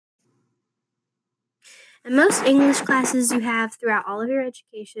In most English classes you have throughout all of your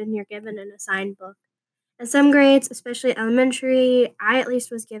education, you're given an assigned book. In some grades, especially elementary, I at least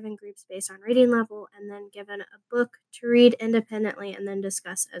was given groups based on reading level and then given a book to read independently and then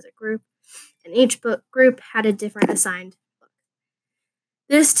discuss as a group. And each book group had a different assigned book.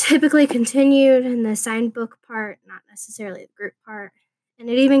 This typically continued in the assigned book part, not necessarily the group part.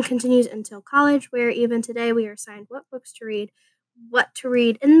 And it even continues until college, where even today we are assigned what books to read, what to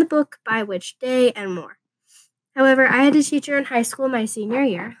read in the book, by which day, and more. However, I had a teacher in high school my senior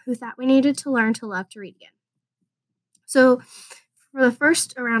year who thought we needed to learn to love to read again. So, for the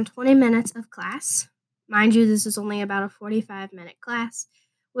first around 20 minutes of class, mind you, this is only about a 45-minute class,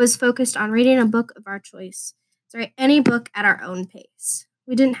 was focused on reading a book of our choice. Sorry, any book at our own pace.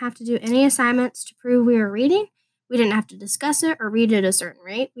 We didn't have to do any assignments to prove we were reading. We didn't have to discuss it or read at a certain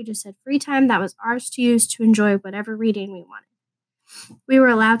rate. We just had free time that was ours to use to enjoy whatever reading we wanted. We were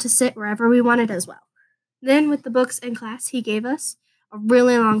allowed to sit wherever we wanted as well. Then, with the books in class, he gave us a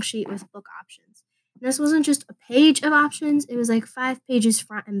really long sheet with book options. And this wasn't just a page of options, it was like 5 pages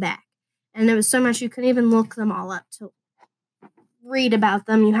front and back. And there was so much you couldn't even look them all up to read about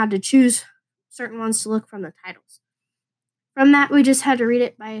them. You had to choose certain ones to look from the titles. From that, we just had to read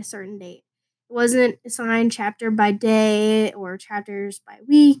it by a certain date. It wasn't assigned chapter by day or chapters by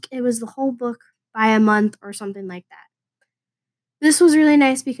week. It was the whole book by a month or something like that. This was really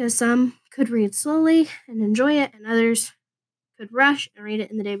nice because some could read slowly and enjoy it, and others could rush and read it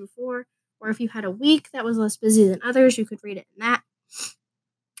in the day before. Or if you had a week that was less busy than others, you could read it in that.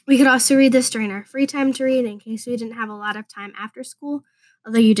 We could also read this during our free time to read in case we didn't have a lot of time after school,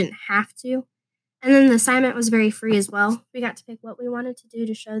 although you didn't have to. And then the assignment was very free as well. We got to pick what we wanted to do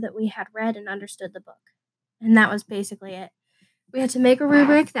to show that we had read and understood the book. And that was basically it. We had to make a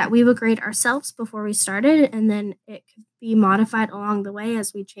rubric that we would grade ourselves before we started, and then it could be modified along the way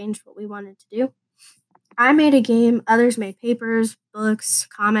as we changed what we wanted to do. I made a game, others made papers, books,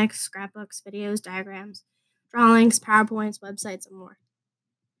 comics, scrapbooks, videos, diagrams, drawings, PowerPoints, websites, and more.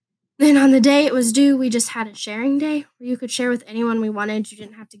 Then on the day it was due, we just had a sharing day where you could share with anyone we wanted. You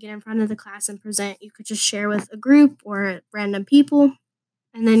didn't have to get in front of the class and present. You could just share with a group or random people,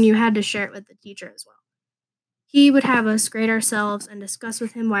 and then you had to share it with the teacher as well. He would have us grade ourselves and discuss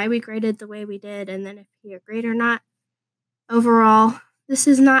with him why we graded the way we did, and then if he agreed or not. Overall, this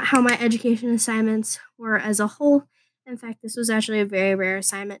is not how my education assignments were as a whole. In fact, this was actually a very rare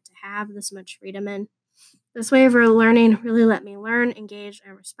assignment to have this much freedom in. This way of learning really let me learn, engage,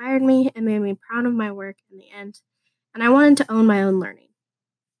 and inspired me, and made me proud of my work in the end. And I wanted to own my own learning.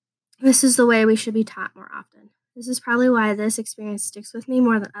 This is the way we should be taught more often. This is probably why this experience sticks with me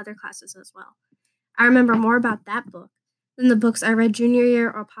more than other classes as well. I remember more about that book than the books I read junior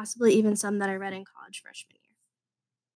year or possibly even some that I read in college freshman year.